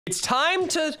It's time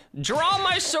to draw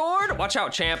my sword. Watch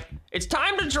out, champ. It's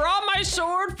time to draw my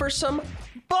sword for some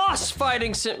boss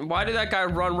fighting sim. Why did that guy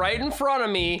run right in front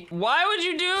of me? Why would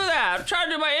you do that? I'm trying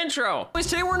to do my intro. Anyways,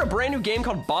 today we're in a brand new game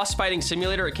called Boss Fighting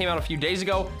Simulator. It came out a few days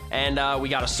ago, and we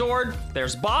got a sword.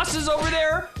 There's bosses over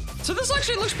there. So this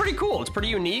actually looks pretty cool. It's pretty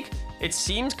unique. It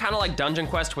seems kind of like Dungeon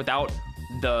Quest without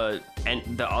the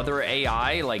other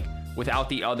AI, like without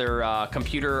the other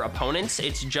computer opponents.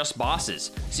 It's just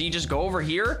bosses. So you just go over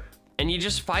here and you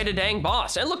just fight a dang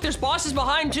boss. And look, there's bosses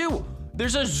behind too.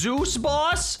 There's a Zeus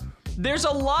boss. There's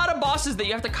a lot of bosses that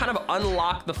you have to kind of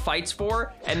unlock the fights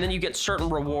for, and then you get certain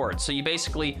rewards. So you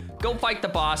basically go fight the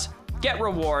boss, get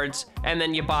rewards, and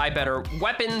then you buy better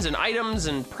weapons and items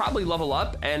and probably level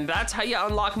up, and that's how you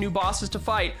unlock new bosses to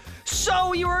fight.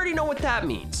 So you already know what that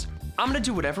means. I'm gonna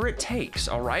do whatever it takes,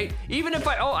 all right? Even if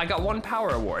I got one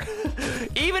power award.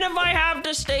 Even if I have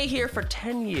to stay here for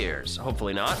 10 years,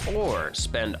 hopefully not, or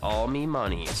spend all me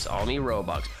monies, all me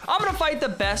Robux. I'm gonna fight the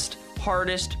best,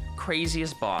 hardest,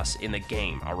 craziest boss in the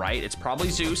game, all right? It's probably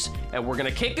Zeus, and we're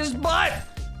gonna kick his butt,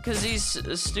 because he's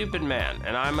a stupid man,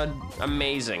 and I'm an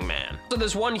amazing man. So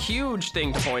there's one huge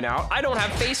thing to point out. I don't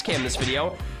have face cam this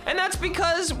video, and that's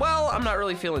because, well, I'm not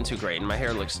really feeling too great, and my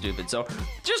hair looks stupid, so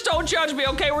just don't judge me,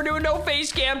 okay? We're doing no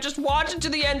face cam. Just watch it to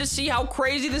the end to see how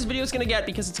crazy this video is gonna get,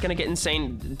 because it's gonna get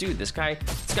insane. Dude, this guy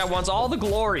wants all the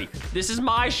glory. This is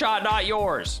my shot, not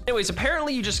yours. Anyways,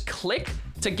 apparently you just click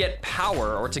to get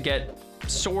power, or to get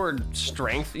sword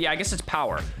strength. Yeah, I guess it's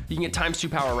power. You can get ×2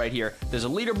 power right here. There's a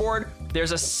leaderboard.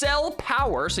 There's a sell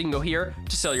power, so you can go here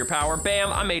to sell your power.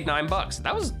 Bam, I made $9.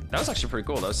 That was actually pretty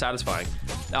cool. That was satisfying.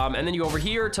 And then you go over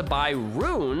here to buy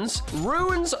runes.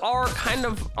 Runes are kind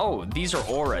of, oh, these are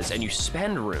auras, and you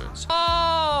spend runes.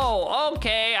 Oh,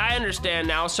 okay, I understand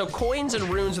now. So coins and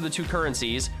runes are the two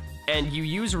currencies, and you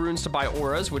use runes to buy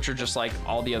auras, which are just like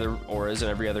all the other auras in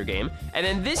every other game. And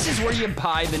then this is where you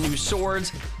buy the new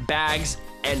swords, bags,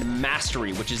 and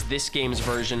mastery, which is this game's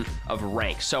version of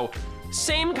rank. So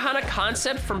same kind of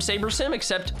concept from Saber Sim,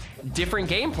 except different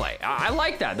gameplay. I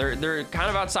like that. They're kind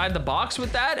of outside the box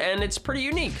with that, and it's pretty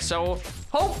unique. So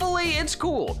hopefully it's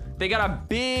cool. They got a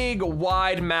big,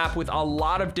 wide map with a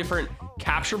lot of different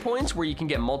capture points where you can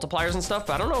get multipliers and stuff,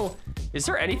 but I don't know, is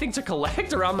there anything to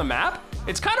collect around the map?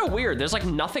 It's kind of weird. There's like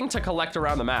nothing to collect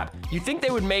around the map. You'd think they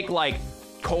would make like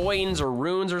coins or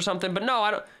runes or something, but no,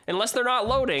 I don't, unless they're not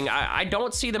loading, I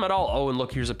don't see them at all. Oh, and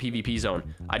look, here's a PvP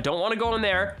zone. I don't want to go in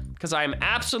there because I am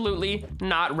absolutely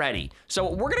not ready.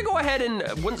 So we're gonna go ahead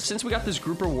and, since we got this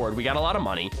group reward, we got a lot of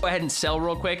money, go ahead and sell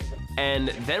real quick, and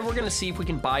then we're gonna see if we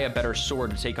can buy a better sword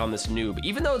to take on this noob.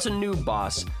 Even though it's a noob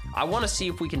boss, I want to see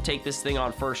if we can take this thing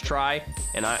on first try,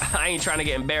 and I ain't trying to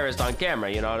get embarrassed on camera,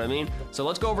 you know what I mean? So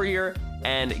let's go over here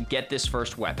and get this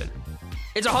first weapon.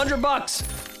 It's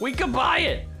 $100. We could buy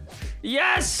it.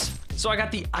 Yes. So I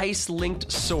got the ice-linked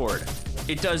sword.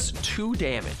 It does 2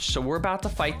 damage. So we're about to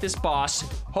fight this boss.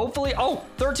 Hopefully, oh,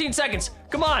 13 seconds.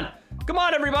 Come on. Come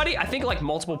on, everybody. I think like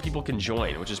multiple people can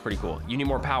join, which is pretty cool. You need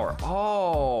more power.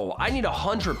 Oh, I need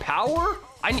 100 power?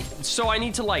 So I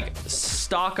need to like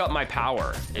stock up my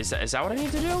power. Is that what I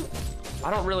need to do?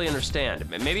 I don't really understand.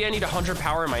 Maybe I need 100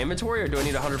 power in my inventory, or do I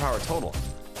need 100 power total?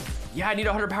 Yeah, I need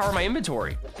 100 power in my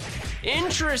inventory.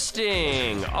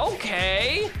 Interesting,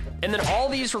 okay. And then all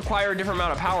these require a different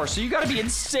amount of power, so you gotta be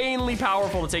insanely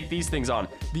powerful to take these things on.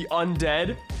 The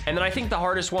undead, and then I think the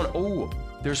hardest one, oh,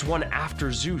 there's one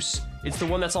after Zeus. It's the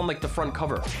one that's on like the front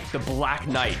cover, the Black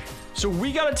Knight. So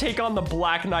we gotta take on the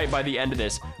Black Knight by the end of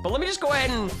this. But let me just go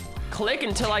ahead and click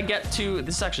until I get to,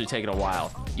 this is actually taking a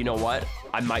while. You know what?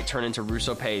 I might turn into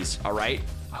RussoPlays, all right?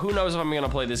 Who knows if I'm gonna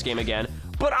play this game again,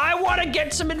 but I wanna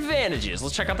get some advantages.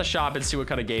 Let's check out the shop and see what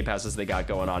kind of game passes they got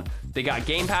going on. They got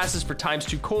game passes for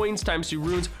 ×2 coins, ×2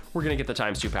 runes. We're gonna get the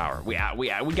 ×2 power. We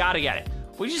gotta get it.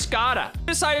 We just gotta.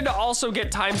 Decided to also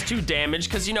get ×2 damage,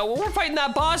 because you know, when we're fighting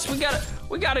that boss, we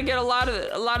gotta get a lot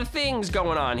of things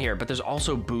going on here. But there's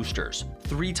also boosters.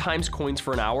 3 times coins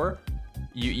for an hour.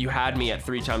 You had me at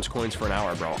 3 times coins for an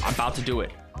hour, bro. I'm about to do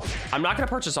it. I'm not gonna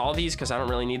purchase all these because I don't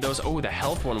really need those. Oh, the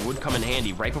health one would come in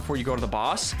handy right before you go to the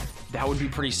boss. That would be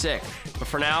pretty sick. But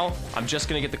for now, I'm just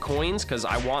gonna get the coins because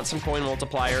I want some coin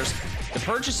multipliers. The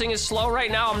purchasing is slow right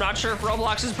now. I'm not sure if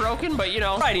Roblox is broken, but you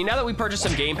know. Alrighty, now that we purchased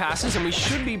some game passes and we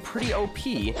should be pretty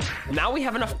OP, now we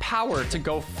have enough power to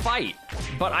go fight.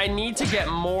 But I need to get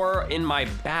more in my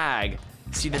bag.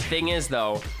 See, the thing is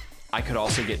though, I could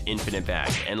also get infinite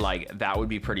bag, and like, that would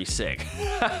be pretty sick.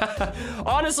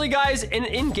 Honestly, guys,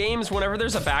 in games, whenever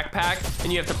there's a backpack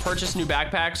and you have to purchase new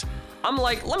backpacks, I'm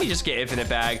like, let me just get infinite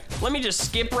bag. Let me just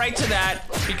skip right to that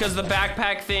because the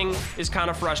backpack thing is kind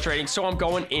of frustrating. So I'm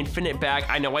going infinite bag.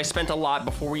 I know I spent a lot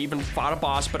before we even fought a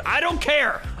boss, but I don't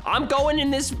care. I'm going in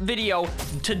this video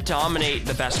to dominate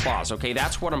the best boss, okay?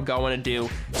 That's what I'm going to do.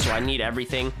 So I need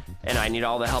everything and I need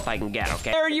all the help I can get,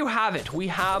 okay? There you have it. We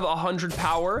have 100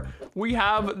 power. We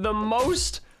have the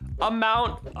most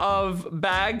amount of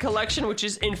bag collection, which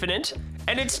is infinite.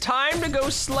 And it's time to go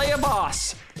slay a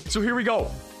boss. So here we go.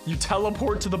 You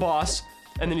teleport to the boss,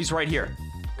 and then he's right here.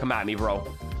 Come at me,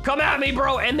 bro. Come at me,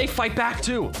 bro. And they fight back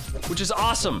too, which is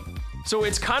awesome. So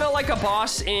it's kind of like a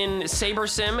boss in Saber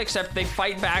Sim, except they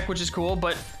fight back, which is cool,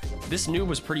 but this noob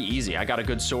was pretty easy. I got a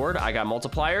good sword, I got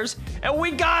multipliers, and we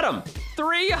got him.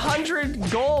 300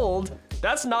 gold.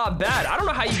 That's not bad. I don't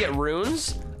know how you get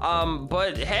runes,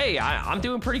 but hey, I'm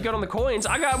doing pretty good on the coins.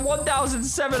 I got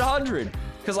 1,700.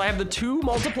 Because I have the 2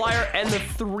 multiplier and the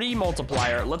 3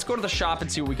 multiplier. Let's go to the shop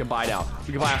and see what we can buy now.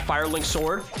 We can buy a fire link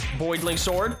sword, void link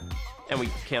sword, and we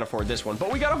can't afford this one.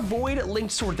 But we got a void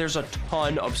link sword. There's a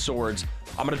ton of swords.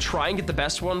 I'm gonna try and get the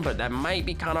best one, but that might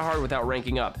be kind of hard without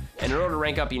ranking up. And in order to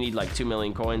rank up, you need like 2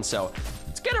 million coins. So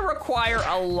it's gonna require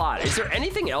a lot. Is there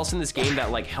anything else in this game that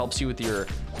like helps you with your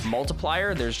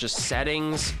multiplier? There's just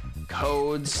settings,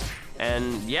 codes,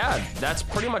 and yeah, that's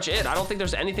pretty much it. I don't think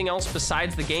there's anything else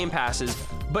besides the game passes.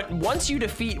 But once you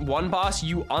defeat one boss,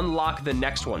 you unlock the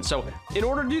next one. So in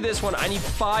order to do this one, I need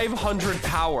 500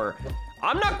 power.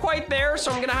 I'm not quite there,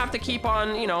 so I'm gonna have to keep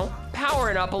on, you know,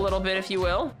 powering up a little bit, if you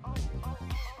will.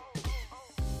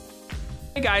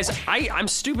 Hey guys, I'm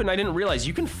stupid and I didn't realize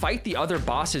you can fight the other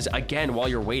bosses again while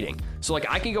you're waiting. So like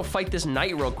I can go fight this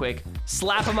knight real quick,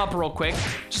 slap him up real quick,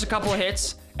 just a couple of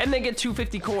hits, and then get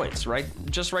 250 coins, right?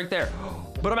 Just right there.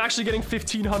 But I'm actually getting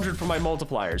 1,500 from my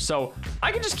multipliers. So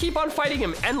I can just keep on fighting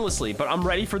him endlessly, but I'm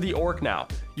ready for the orc now.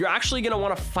 You're actually gonna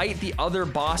wanna fight the other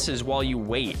bosses while you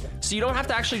wait. So you don't have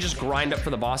to actually just grind up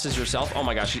for the bosses yourself. Oh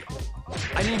my gosh,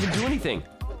 I didn't even do anything.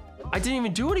 I didn't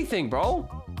even do anything, bro.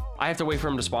 I have to wait for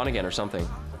him to spawn again or something.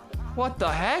 What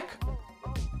the heck?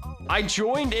 I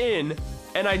joined in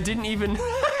and I didn't even,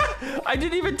 I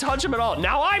didn't even touch him at all.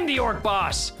 Now I'm the orc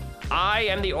boss. I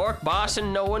am the orc boss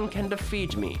and no one can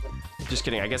defeat me. Just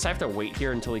kidding, I guess I have to wait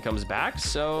here until he comes back,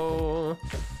 so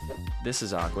this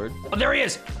is awkward. Oh, there he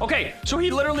is. Okay, so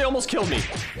he literally almost killed me,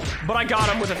 but I got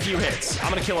him with a few hits. I'm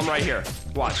gonna kill him right here.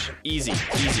 Watch, easy,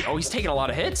 easy. Oh, he's taking a lot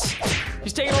of hits.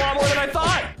 He's taking a lot more than I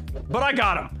thought, but I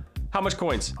got him. How much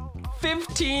coins?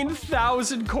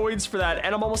 15,000 coins for that,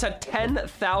 and I'm almost at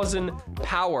 10,000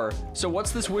 power. So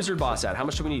what's this wizard boss at? How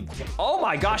much do we need? Oh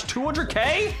my gosh,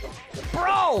 200K?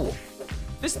 Bro!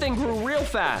 This thing grew real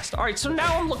fast. All right, so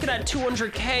now I'm looking at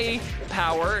 200K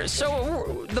power.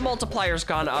 So the multiplier's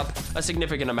gone up a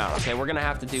significant amount. Okay, we're gonna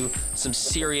have to do some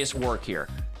serious work here.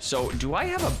 So do I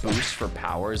have a boost for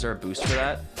power? Is there a boost for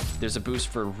that? There's a boost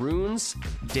for runes,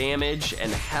 damage,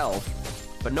 and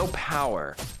health, but no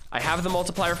power. I have the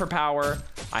multiplier for power,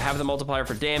 I have the multiplier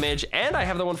for damage, and I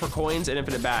have the one for coins and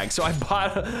infinite bags. So I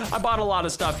bought a lot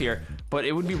of stuff here, but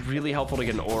it would be really helpful to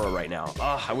get an aura right now.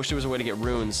 Ugh, I wish there was a way to get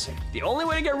runes. The only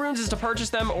way to get runes is to purchase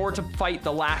them or to fight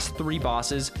the last 3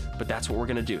 bosses, but that's what we're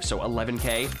gonna do. So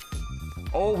 11K.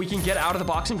 Oh, we can get out of the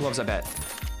boxing gloves, I bet.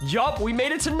 Yup, we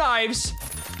made it to knives.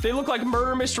 They look like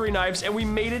murder mystery knives, and we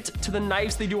made it to the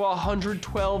knives. They do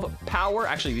 112 power.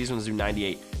 Actually, these ones do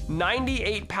 98.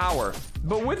 98 power,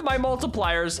 but with my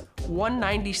multipliers,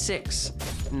 196.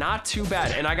 Not too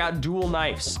bad, and I got dual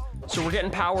knives. So we're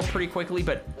getting power pretty quickly,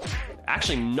 but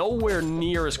actually nowhere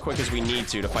near as quick as we need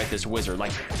to fight this wizard.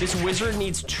 Like, this wizard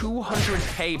needs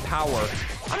 200K power.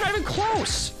 I'm not even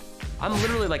close. I'm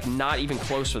literally like not even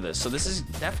close for this. So this is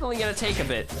definitely gonna take a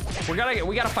bit. We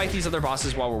gotta fight these other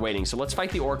bosses while we're waiting. So let's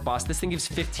fight the orc boss. This thing gives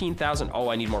 15,000. Oh,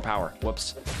 I need more power.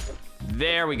 Whoops.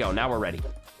 There we go, now we're ready.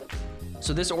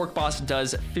 So this orc boss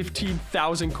does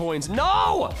 15,000 coins.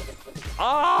 No!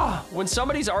 Ah, when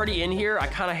somebody's already in here, I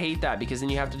kind of hate that because then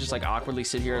you have to just like awkwardly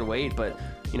sit here and wait, but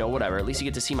you know, whatever. At least you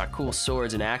get to see my cool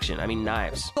swords in action. I mean,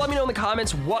 knives. Let me know in the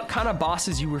comments what kind of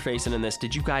bosses you were facing in this.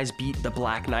 Did you guys beat the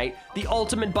Black Knight, the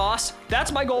ultimate boss?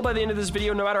 That's my goal by the end of this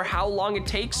video, no matter how long it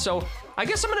takes. So I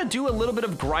guess I'm gonna do a little bit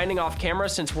of grinding off camera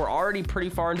since we're already pretty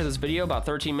far into this video, about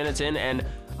 13 minutes in, and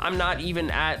I'm not even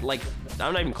at like,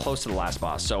 I'm not even close to the last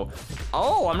boss. So,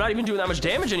 oh, I'm not even doing that much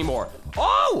damage anymore.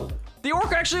 Oh, the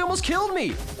orc actually almost killed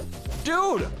me.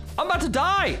 Dude, I'm about to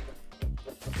die.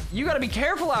 You gotta be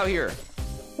careful out here.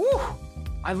 Whew,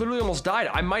 I literally almost died.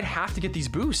 I might have to get these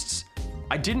boosts.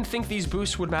 I didn't think these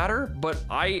boosts would matter, but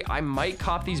I might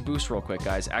cop these boosts real quick,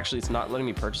 guys. Actually, it's not letting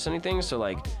me purchase anything, so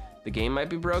like the game might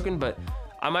be broken, but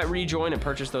I might rejoin and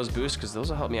purchase those boosts because those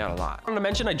will help me out a lot. I want to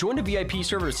mention I joined a VIP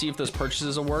server to see if those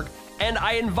purchases will work, and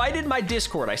I invited my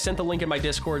Discord. I sent the link in my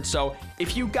Discord, so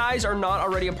if you guys are not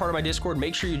already a part of my Discord,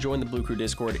 make sure you join the Blue Crew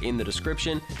Discord in the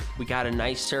description. We got a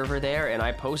nice server there, and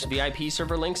I post VIP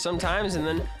server links sometimes, and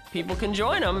then people can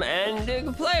join them and they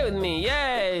can play with me.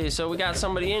 Yay! So we got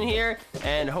somebody in here,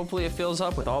 and hopefully it fills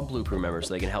up with all Blue Crew members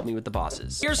so they can help me with the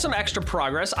bosses. Here's some extra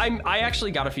progress. I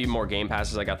actually got a few more game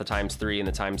passes. I got the ×3 and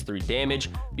the ×3 damage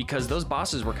because those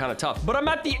bosses were kind of tough. But I'm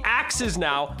at the axes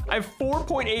now. I have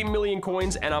 4.8 million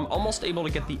coins, and I'm almost able to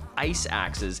get the ice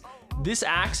axes. This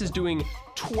axe is doing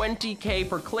 20k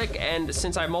per click, and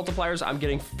since I have multipliers, I'm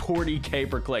getting 40k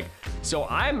per click. So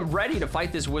I'm ready to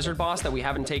fight this wizard boss that we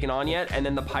haven't taken on yet, and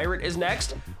then the pirate is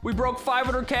next. We broke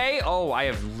 500k. Oh, I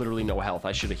have literally no health.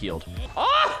 I should have healed.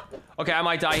 Ah! Okay, I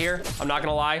might die here. I'm not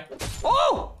gonna lie.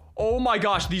 Oh! Oh my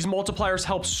gosh, these multipliers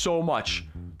help so much.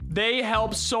 They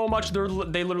help so much.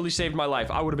 They literally saved my life.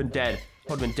 I would have been dead.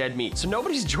 I would have been dead meat. So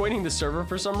nobody's joining the server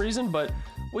for some reason, but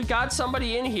we got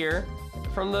somebody in here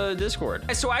from the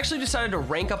Discord. So I actually decided to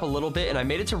rank up a little bit, and I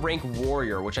made it to rank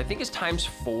warrior, which I think is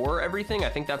 ×4 everything. I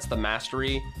think that's the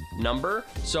mastery number.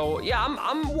 So yeah,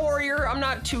 I'm warrior. I'm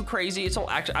not too crazy. I'm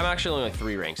actually only like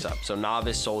 3 ranks up. So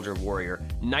novice, soldier, warrior.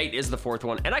 Knight is the 4th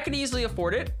one, and I could easily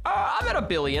afford it. I'm at 1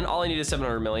 billion. All I need is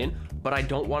 700 million, but I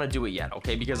don't want to do it yet,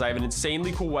 okay? Because I have an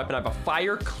insanely cool weapon. I have a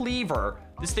fire cleaver.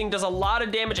 This thing does a lot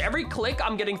of damage. Every click,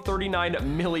 I'm getting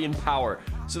 39 million power.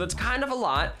 So that's kind of a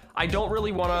lot. I don't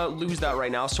really want to lose that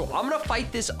right now. So I'm going to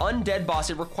fight this undead boss.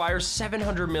 It requires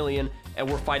 700 million, and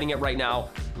we're fighting it right now.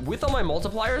 With all my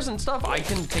multipliers and stuff, I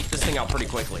can take this thing out pretty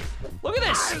quickly. Look at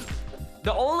this.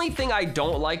 The only thing I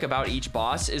don't like about each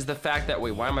boss is the fact that,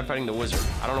 wait, why am I fighting the wizard?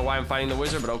 I don't know why I'm fighting the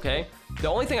wizard, but okay. The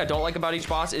only thing I don't like about each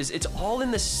boss is it's all in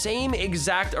the same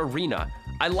exact arena.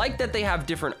 I like that they have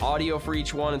different audio for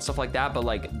each one and stuff like that, but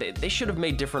like they should have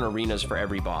made different arenas for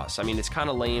every boss. I mean, it's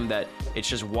kind of lame that it's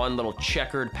just one little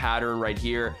checkered pattern right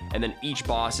here, and then each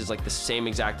boss is like the same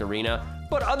exact arena.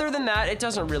 But other than that, it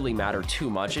doesn't really matter too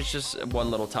much. It's just one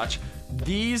little touch.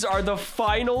 These are the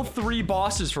final 3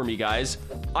 bosses for me, guys.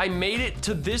 I made it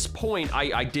to this point.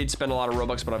 I did spend a lot of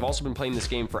Robux, but I've also been playing this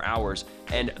game for hours.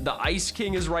 And the Ice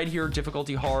King is right here,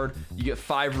 difficulty hard. You get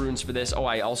 5 runes for this. Oh,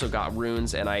 I also got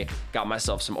runes, and I got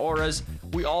myself some auras.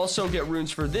 We also get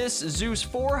runes for this. Zeus,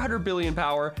 400 billion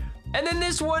power. And then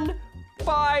this one,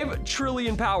 5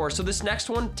 trillion power. So this next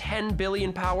one, 10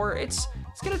 billion power. It's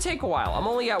gonna take a while. I'm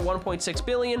only at 1.6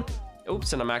 billion.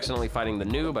 Oops, and I'm accidentally fighting the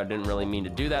noob. I didn't really mean to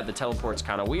do that. The teleport's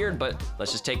kind of weird, but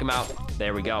let's just take him out.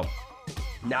 There we go.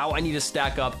 Now I need to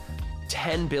stack up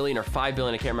 10 billion or 5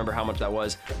 billion. I can't remember how much that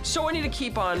was. So I need to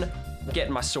keep on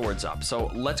getting my swords up.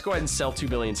 So let's go ahead and sell 2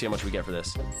 billion, see how much we get for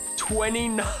this.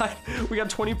 29, we got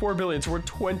 24 billion, so we're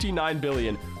 29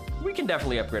 billion. We can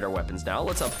definitely upgrade our weapons now.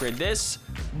 Let's upgrade this,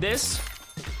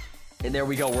 and there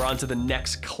we go. We're on to the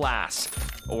next class,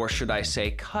 or should I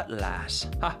say cutlass?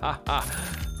 Ha ha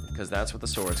ha, because that's what the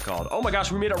sword's called. Oh my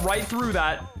gosh, we made it right through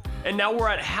that. And now we're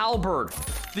at halberd.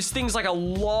 This thing's like a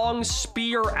long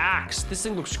spear axe. This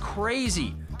thing looks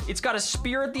crazy. It's got a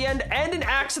spear at the end and an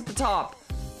axe at the top.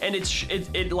 And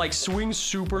it like swings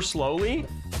super slowly,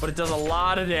 but it does a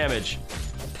lot of damage.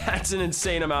 That's an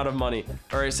insane amount of money,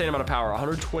 or insane amount of power,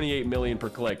 128 million per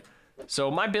click. So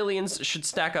my billions should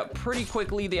stack up pretty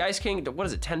quickly. The Ice King, what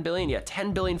is it, 10 billion? Yeah,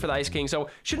 10 billion for the Ice King. So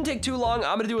shouldn't take too long.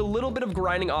 I'm gonna do a little bit of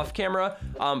grinding off camera.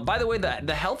 By the way,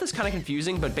 the health is kind of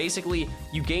confusing, but basically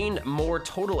you gain more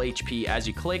total HP as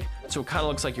you click. So it kind of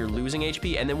looks like you're losing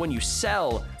HP. And then when you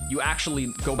sell, you actually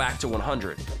go back to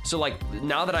 100. So like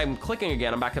now that I'm clicking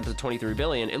again, I'm back up to 23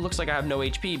 billion. It looks like I have no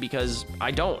HP because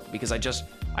I don't, because I just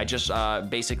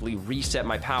basically reset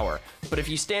my power. But if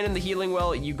you stand in the healing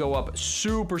well, you go up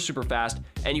super, super fast,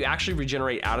 and you actually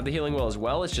regenerate out of the healing well as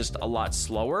well. It's just a lot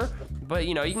slower, but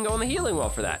you know, you can go in the healing well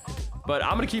for that. But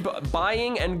I'm gonna keep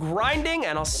buying and grinding,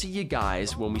 and I'll see you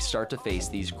guys when we start to face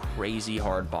these crazy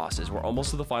hard bosses. We're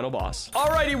almost to the final boss.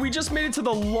 Alrighty, we just made it to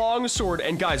the long sword,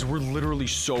 and guys, we're literally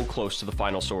so close to the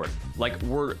final sword. Like,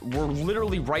 we're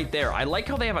literally right there. I like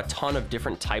how they have a ton of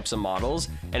different types of models,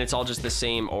 and it's all just the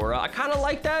same aura. I kind of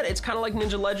like that. It's kind of like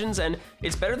Ninja Legends, and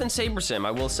it's better than Saber Sim,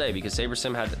 I will say, because Saber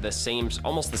Sim had the same,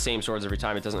 almost the same swords every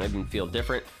time. It doesn't even feel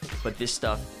different, but this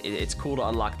stuff, it's cool to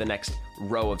unlock the next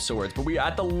row of swords. But we are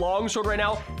at the long sword right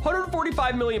now,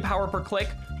 145 million power per click,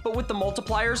 but with the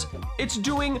multipliers, it's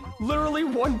doing literally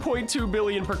 1.2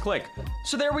 billion per click.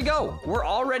 So there we go. We're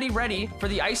already ready for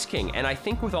the Ice King, and I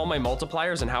think with all my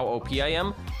multipliers and how OP I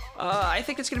am, I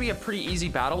think it's gonna be a pretty easy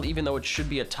battle, even though it should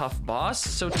be a tough boss.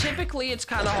 So typically it's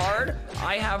kind of hard.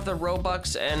 I have the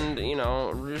Robux and, you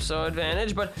know, Russo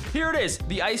advantage, but here it is.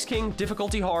 The Ice King,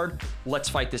 difficulty hard. Let's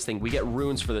fight this thing. We get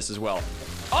runes for this as well.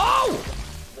 Oh!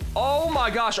 Oh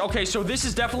my gosh. Okay, so this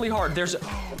is definitely hard. There's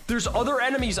other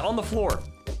enemies on the floor.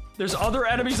 There's other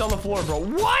enemies on the floor, bro.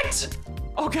 What?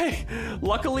 Okay,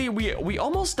 luckily we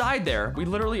almost died there. We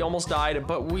literally almost died,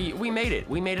 but we made it.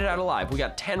 We made it out alive. We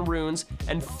got 10 runes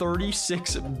and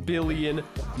 36 billion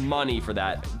money for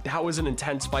that. That was an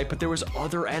intense fight, but there was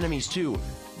other enemies too.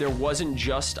 There wasn't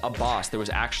just a boss. There was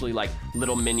actually like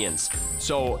little minions.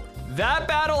 So that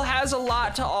battle has a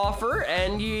lot to offer,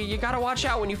 and you gotta watch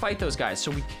out when you fight those guys.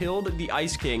 So we killed the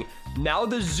Ice King. Now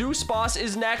the Zeus boss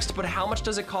is next, but how much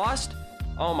does it cost?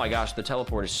 Oh my gosh, the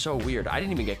teleport is so weird. I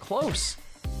didn't even get close.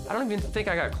 I don't even think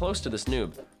I got close to this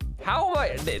noob. How am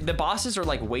I? The bosses are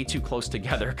like way too close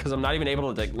together because I'm not even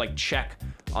able to like check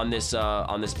on this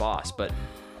boss. But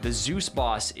the Zeus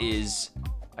boss is,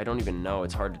 I don't even know.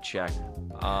 It's hard to check.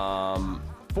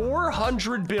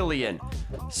 400 billion.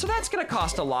 So that's gonna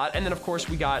cost a lot. And then of course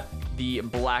we got the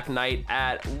Black Knight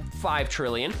at 5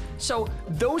 trillion. So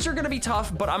those are gonna be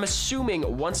tough, but I'm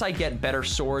assuming once I get better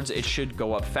swords, it should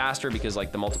go up faster because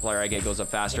like the multiplier I get goes up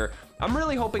faster. I'm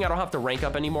really hoping I don't have to rank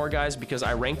up anymore, guys, because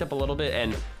I ranked up a little bit,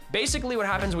 and basically what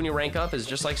happens when you rank up is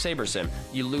just like Saber Sim.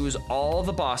 You lose all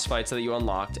the boss fights that you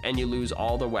unlocked, and you lose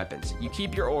all the weapons. You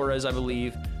keep your auras, I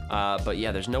believe, but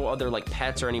yeah, there's no other like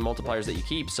pets or any multipliers that you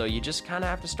keep, so you just kind of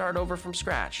have to start over from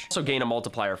scratch. Also gain a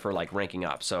multiplier for like ranking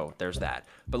up, so there's that.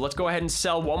 But let's go ahead and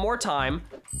sell one more time.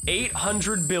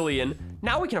 800 billion.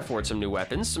 Now we can afford some new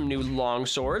weapons, some new long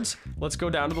swords. Let's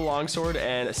go down to the long sword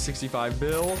and 65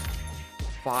 bill.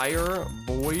 Fire,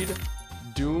 Void,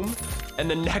 Doom, and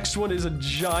the next one is a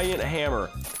giant hammer.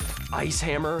 Ice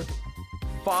hammer,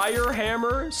 fire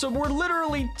hammer. So we're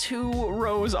literally 2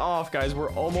 rows off, guys. We're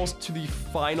almost to the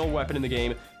final weapon in the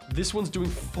game. This one's doing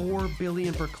 4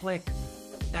 billion per click.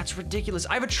 That's ridiculous.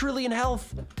 I have 1 trillion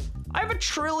health. I have 1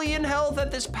 trillion health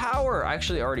at this power. I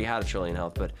actually already had 1 trillion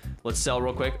health, but let's sell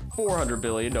real quick. 400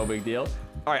 billion, no big deal.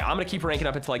 All right, I'm gonna keep ranking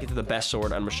up until I get to the best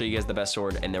sword. I'm gonna show you guys the best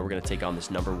sword, and then we're gonna take on this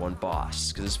 #1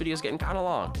 boss, because this video is getting kind of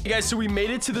long. Hey guys, so we made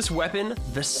it to this weapon,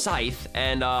 the Scythe,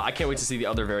 and I can't wait to see the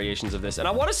other variations of this. And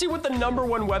I wanna see what the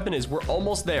 #1 weapon is. We're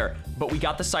almost there, but we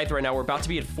got the Scythe right now. We're about to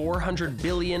be at 400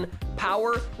 billion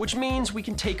power, which means we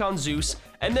can take on Zeus.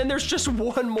 And then there's just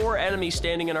one more enemy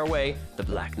standing in our way, the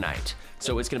Black Knight.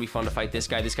 So it's gonna be fun to fight this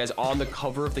guy. This guy's on the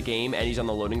cover of the game, and he's on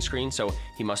the loading screen, so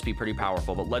he must be pretty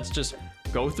powerful. But let's just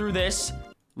go through this.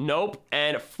 Nope,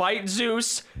 and fight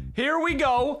Zeus. Here we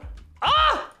go.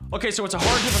 Ah! Okay, so it's a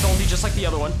hard difficulty, just like the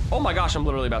other one. Oh my gosh, I'm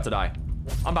literally about to die.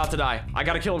 I'm about to die. I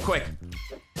gotta kill him quick.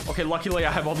 Okay, luckily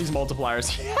I have all these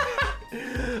multipliers.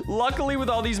 Luckily with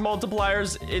all these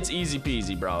multipliers, it's easy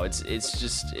peasy, bro.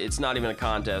 It's not even a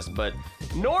contest, but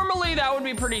normally that would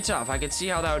be pretty tough. I could see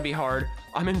how that would be hard.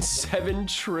 I'm in 7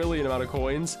 trillion amount of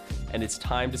coins, and it's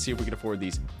time to see if we can afford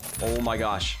these. Oh my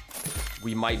gosh.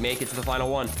 We might make it to the final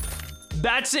one.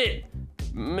 That's it.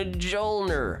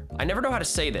 Mjolnir. I never know how to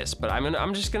say this, but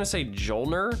I'm just gonna say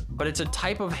Jolnir, but it's a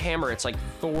type of hammer. It's like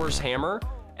Thor's hammer,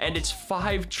 and it's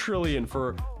 5 trillion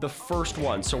for the first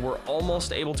one. So we're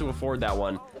almost able to afford that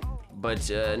one, but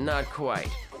not quite.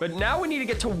 But now we need to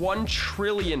get to 1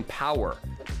 trillion power,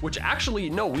 which actually,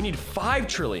 no, we need 5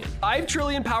 trillion. 5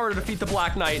 trillion power to defeat the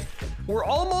Black Knight. We're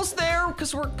almost there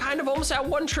because we're kind of almost at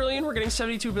 1 trillion. We're getting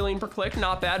 72 billion per click,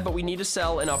 not bad, but we need to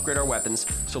sell and upgrade our weapons.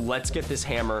 So let's get this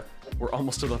hammer. We're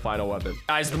almost to the final weapon.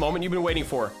 Guys, the moment you've been waiting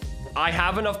for. I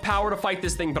have enough power to fight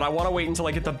this thing, but I want to wait until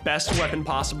I get the best weapon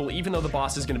possible, even though the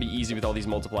boss is going to be easy with all these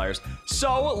multipliers.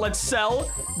 So let's sell.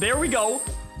 There we go.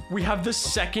 We have the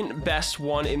second best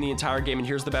one in the entire game, and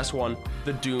here's the best one,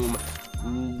 the Doom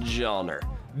Mjolnir.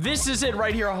 This is it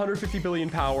right here, 150 billion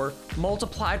power,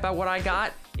 multiplied by what I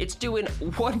got. It's doing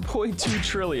 1.2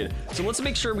 trillion. So let's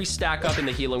make sure we stack up in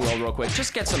the healing world real quick.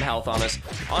 Just get some health on us.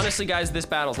 Honestly, guys, this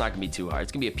battle's not gonna be too hard.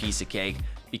 It's gonna be a piece of cake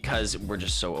because we're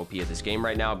just so OP at this game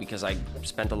right now because I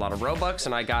spent a lot of Robux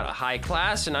and I got a high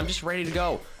class and I'm just ready to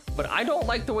go. But I don't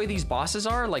like the way these bosses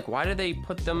are. Like, why do they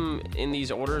put them in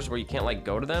these orders where you can't like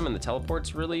go to them and the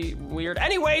teleport's really weird?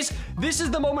 Anyways, this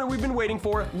is the moment we've been waiting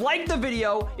for. Like the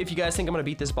video if you guys think I'm gonna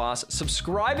beat this boss.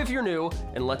 Subscribe if you're new,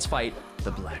 and let's fight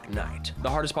the Black Knight. The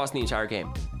hardest boss in the entire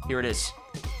game. Here it is.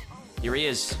 Here he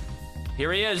is.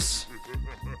 Here he is.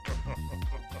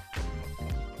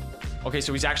 Okay,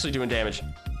 so he's actually doing damage.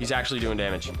 He's actually doing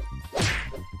damage.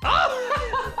 Oh!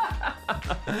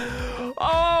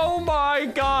 Oh my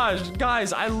gosh,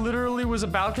 guys, I literally was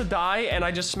about to die and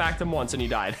I just smacked him once and he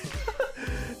died.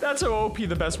 That's how OP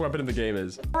the best weapon in the game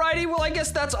is. Alrighty, well, I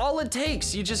guess that's all it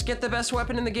takes. You just get the best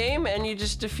weapon in the game and you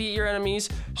just defeat your enemies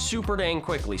super dang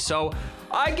quickly. So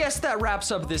I guess that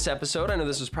wraps up this episode. I know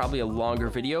this was probably a longer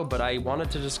video, but I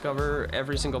wanted to discover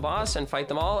every single boss and fight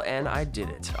them all, and I did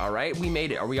it. All right, we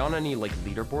made it. Are we on any like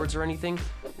leaderboards or anything?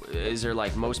 Is there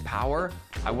like most power?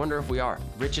 I wonder if we are.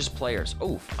 Richest players.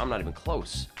 Oof, I'm not even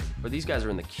close. But these guys are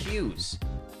in the queues.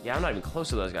 Yeah, I'm not even close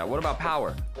to those guys. What about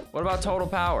power? What about total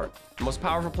power? Most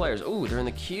powerful players. Ooh, they're in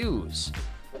the queues.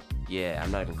 Yeah,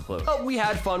 I'm not even close. But we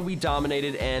had fun, we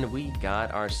dominated, and we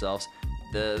got ourselves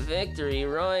the victory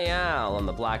royale on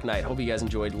the Black Knight. Hope you guys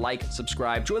enjoyed. Like,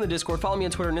 subscribe, join the Discord, follow me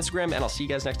on Twitter and Instagram, and I'll see you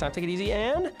guys next time. Take it easy,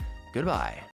 and goodbye.